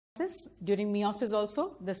meiosis. During meiosis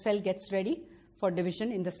also, the cell gets ready for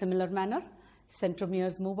division in the similar manner.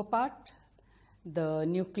 Centromeres move apart, the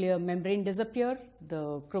nuclear membrane disappear,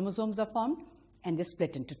 the chromosomes are formed, and they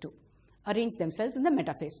split into two, arrange themselves in the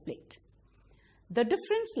metaphase plate. The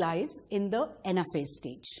difference lies in the anaphase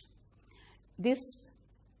stage. This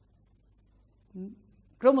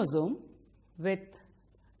chromosome with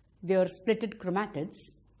their splitted chromatids,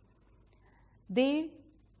 they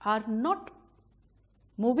are not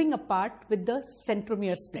moving apart with the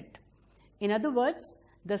centromere split. In other words,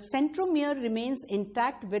 the centromere remains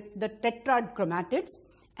intact with the tetrad chromatids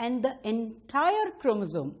and the entire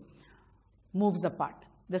chromosome moves apart.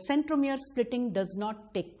 The centromere splitting does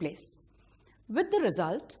not take place. With the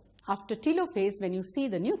result, after telophase, when you see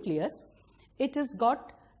the nucleus, it has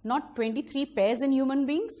got not 23 pairs in human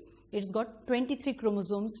beings, it's got 23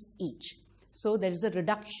 chromosomes each. So there is a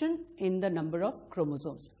reduction in the number of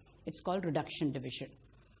chromosomes. It's called reduction division.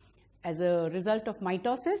 As a result of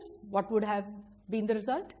mitosis, what would have been the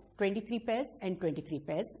result? 23 pairs and 23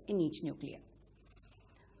 pairs in each nucleus.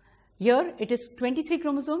 Here it is 23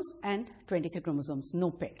 chromosomes and 23 chromosomes, no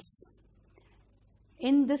pairs.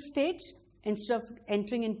 In this stage, instead of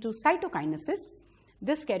entering into cytokinesis,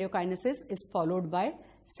 this karyokinesis is followed by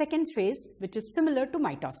second phase, which is similar to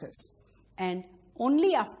mitosis. And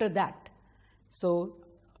only after that, so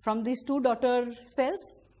from these two daughter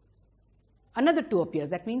cells, another two appears.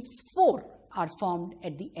 That means 4 are formed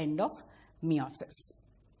at the end of meiosis.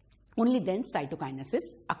 Only then cytokinesis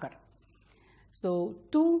occur. So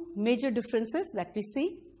two major differences that we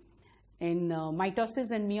see in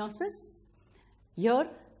mitosis and meiosis. Here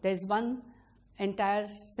there is one entire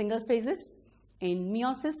single phases. In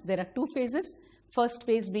meiosis there are two phases. First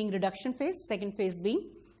phase being reduction phase, second phase being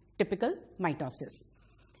typical mitosis.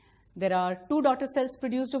 There are 2 daughter cells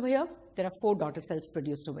produced over here. There are 4 daughter cells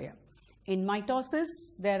produced over here. In mitosis,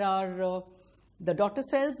 there are the daughter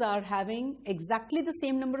cells are having exactly the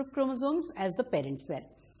same number of chromosomes as the parent cell.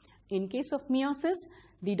 In case of meiosis,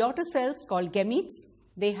 the daughter cells called gametes,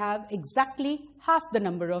 they have exactly half the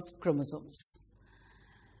number of chromosomes.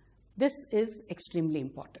 This is extremely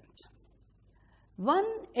important. One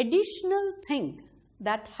additional thing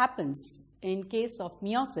that happens in case of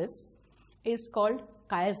meiosis is called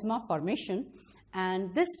chiasma formation,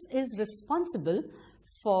 and this is responsible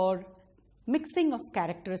for mixing of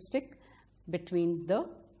characteristic between the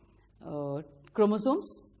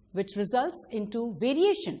chromosomes, which results into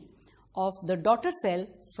variation of the daughter cell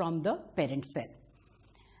from the parent cell.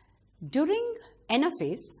 During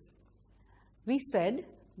anaphase, we said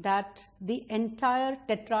that the entire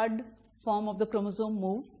tetrad form of the chromosome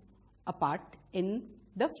move apart in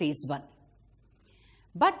the phase 1.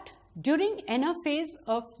 But during anaphase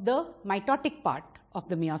of the mitotic part of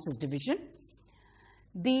the meiosis division,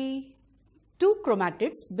 the two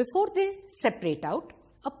chromatids, before they separate out,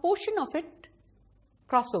 a portion of it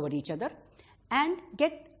cross over each other and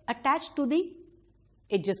get attached to the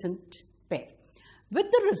adjacent pair.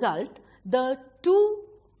 With the result, the two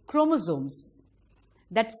chromosomes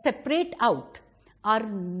that separate out are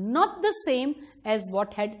not the same as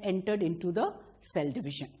what had entered into the cell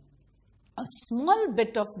division. A small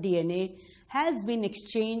bit of DNA has been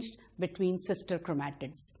exchanged between sister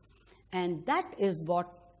chromatids, and that is what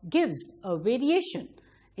gives a variation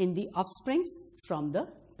in the offsprings from the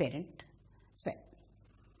parent cell.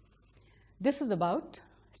 This is about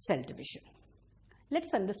cell division.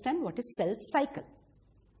 Let's understand what is cell cycle.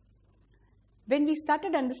 When we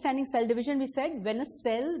started understanding cell division, we said when a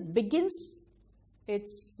cell begins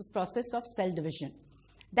its process of cell division,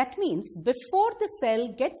 that means before the cell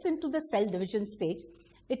gets into the cell division stage,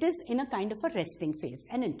 it is in a kind of a resting phase,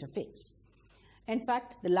 an interphase. In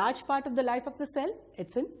fact, the large part of the life of the cell,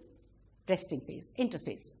 it's in resting phase,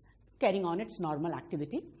 interphase, carrying on its normal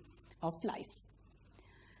activity of life.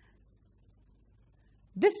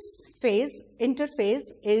 This phase, interphase,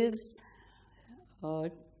 is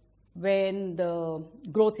when the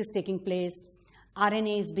growth is taking place,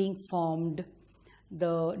 RNA is being formed,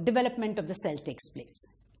 the development of the cell takes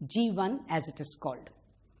place, G1 as it is called.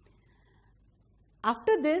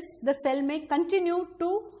 After this, the cell may continue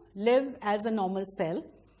to live as a normal cell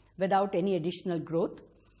without any additional growth.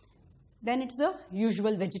 Then it's a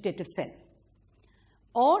usual vegetative cell.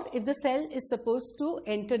 Or if the cell is supposed to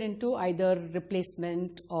enter into either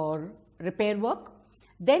replacement or repair work,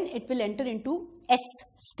 then it will enter into S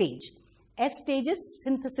stage. S stage is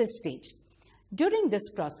synthesis stage. During this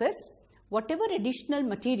process, whatever additional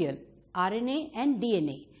material, RNA and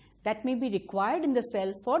DNA, that may be required in the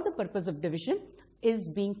cell for the purpose of division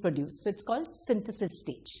is being produced. So it's called synthesis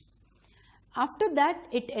stage. After that,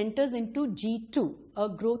 it enters into G2, a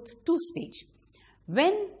growth 2 stage.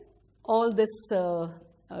 When all this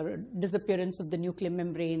disappearance of the nuclear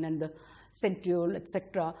membrane and the centriole,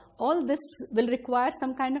 etc. All this will require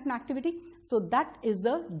some kind of an activity. So that is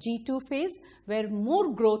the G2 phase, where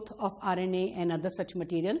more growth of RNA and other such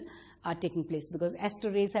material are taking place, because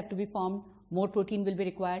esterase have to be formed, more protein will be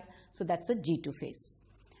required. So that's the G2 phase.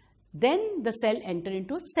 Then the cell enter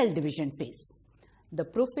into cell division phase. The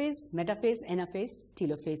prophase, metaphase, anaphase,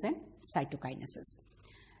 telophase and cytokinesis.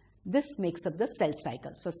 This makes up the cell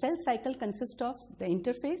cycle. So cell cycle consists of the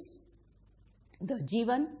interphase, the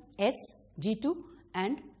G1, S, G2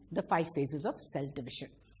 and the 5 phases of cell division.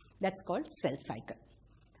 That's called cell cycle.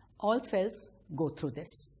 All cells go through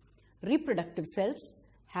this. Reproductive cells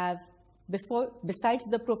have, besides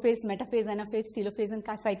the prophase, metaphase, anaphase, telophase and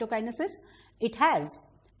cytokinesis, it has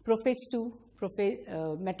prophase 2,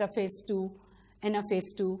 metaphase 2,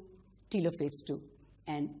 anaphase 2, telophase 2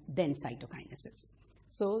 and then cytokinesis.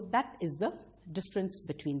 So that is the difference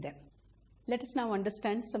between them. Let us now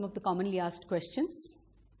understand some of the commonly asked questions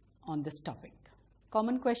on this topic.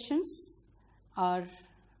 Common questions are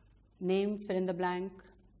name, fill in the blank,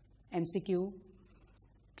 MCQ,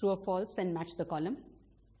 true or false and match the column,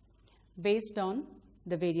 based on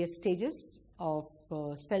the various stages of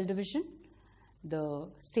cell division, the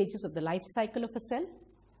stages of the life cycle of a cell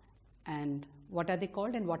and what are they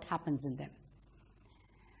called and what happens in them.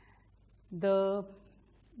 The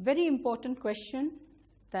very important question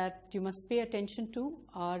that you must pay attention to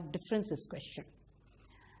are differences question.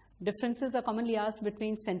 Differences are commonly asked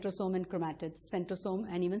between centrosome and chromatids, centrosome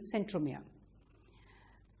and even centromere.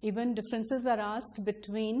 Even differences are asked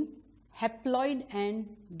between haploid and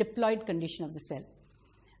diploid condition of the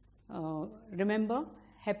cell. Remember,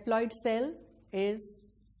 haploid cell is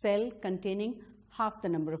cell containing half the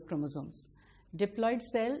number of chromosomes. Diploid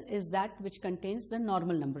cell is that which contains the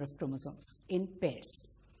normal number of chromosomes in pairs.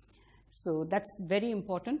 So that's very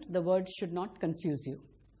important. The word should not confuse you.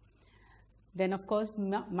 Then of course,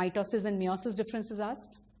 mitosis and meiosis difference is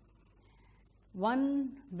asked.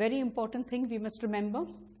 One very important thing we must remember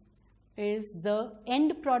is the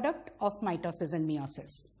end product of mitosis and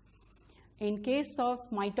meiosis. In case of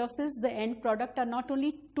mitosis, the end product are not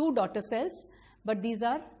only 2 daughter cells, but these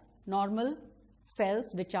are normal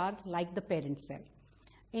cells which are like the parent cell.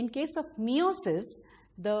 In case of meiosis,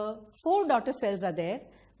 the 4 daughter cells are there,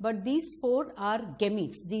 but these 4 are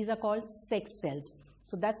gametes. These are called sex cells.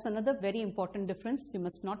 So that's another very important difference we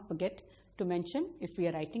must not forget to mention if we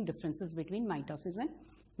are writing differences between mitosis and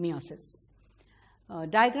meiosis.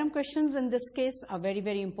 Diagram questions in this case are very,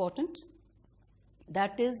 very important.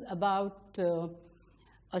 That is about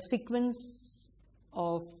a sequence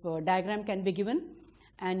of diagram can be given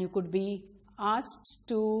and you could be asked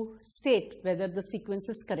to state whether the sequence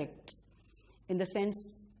is correct, in the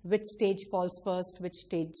sense which stage falls first, which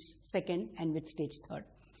stage second and which stage third.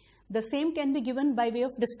 The same can be given by way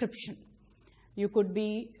of description. You could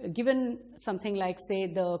be given something like, say,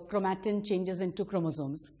 the chromatin changes into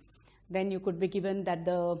chromosomes. Then you could be given that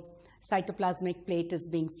the cytoplasmic plate is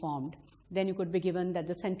being formed. Then you could be given that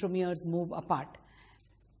the centromeres move apart.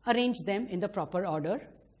 Arrange them in the proper order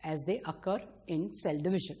as they occur in cell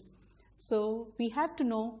division. So we have to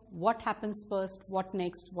know what happens first, what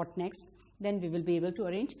next, then we will be able to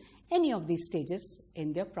arrange any of these stages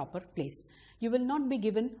in their proper place. You will not be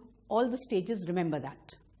given all the stages, remember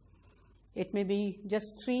that. It may be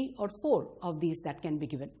just 3 or 4 of these that can be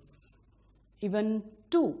given. Even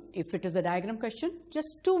 2, if it is a diagram question,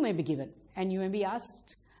 just 2 may be given and you may be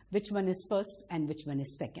asked which one is first and which one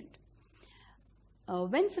is second.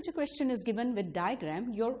 When such a question is given with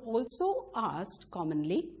diagram, you're also asked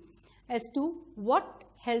commonly as to what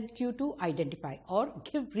helped you to identify or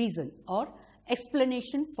give reason or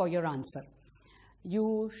explanation for your answer.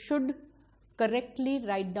 You should correctly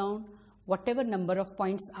write down whatever number of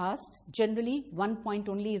points asked. Generally, 1 point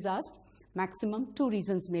only is asked. Maximum 2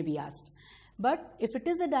 reasons may be asked. But if it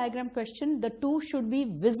is a diagram question, the 2 should be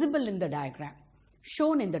visible in the diagram,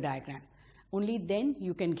 shown in the diagram. Only then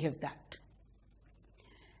you can give that.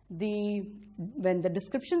 When the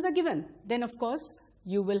descriptions are given, then of course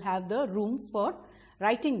you will have the room for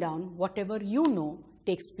writing down whatever you know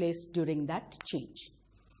takes place during that change.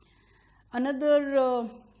 Another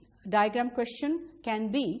diagram question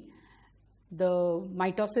can be the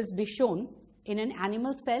mitosis be shown in an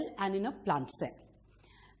animal cell and in a plant cell.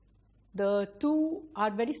 The 2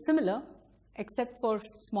 are very similar except for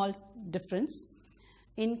small difference.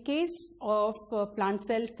 In case of plant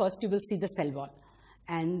cell, first you will see the cell wall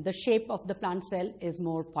and the shape of the plant cell is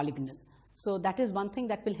more polygonal. So that is one thing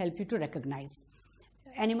that will help you to recognize.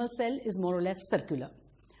 Animal cell is more or less circular.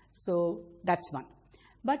 So that's one.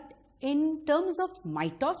 But in terms of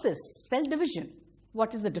mitosis, cell division,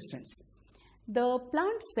 what is the difference? The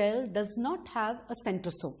plant cell does not have a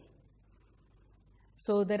centrosome.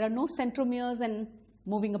 So there are no centromeres and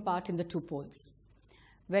moving apart in the two poles.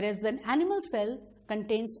 Whereas an animal cell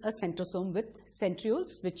contains a centrosome with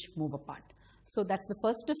centrioles which move apart. So that's the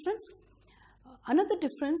first difference. Another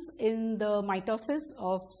difference in the mitosis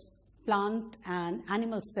of plant and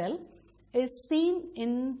animal cell is seen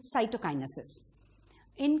in cytokinesis.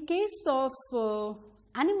 In case of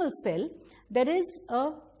animal cell, there is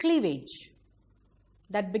a cleavage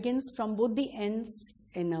that begins from both the ends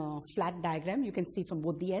in a flat diagram. You can see from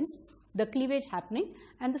both the ends the cleavage happening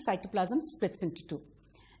and the cytoplasm splits into two.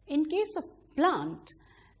 In case of plant,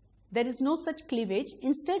 there is no such cleavage.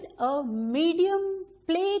 Instead, a medium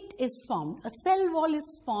plate is formed, a cell wall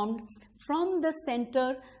is formed from the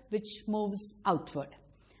center which moves outward.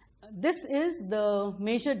 This is the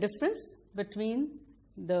major difference between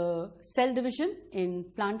the cell division in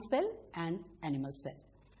plant cell and animal cell.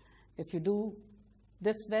 If you do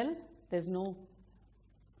this well, there's no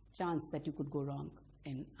chance that you could go wrong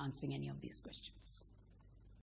in answering any of these questions.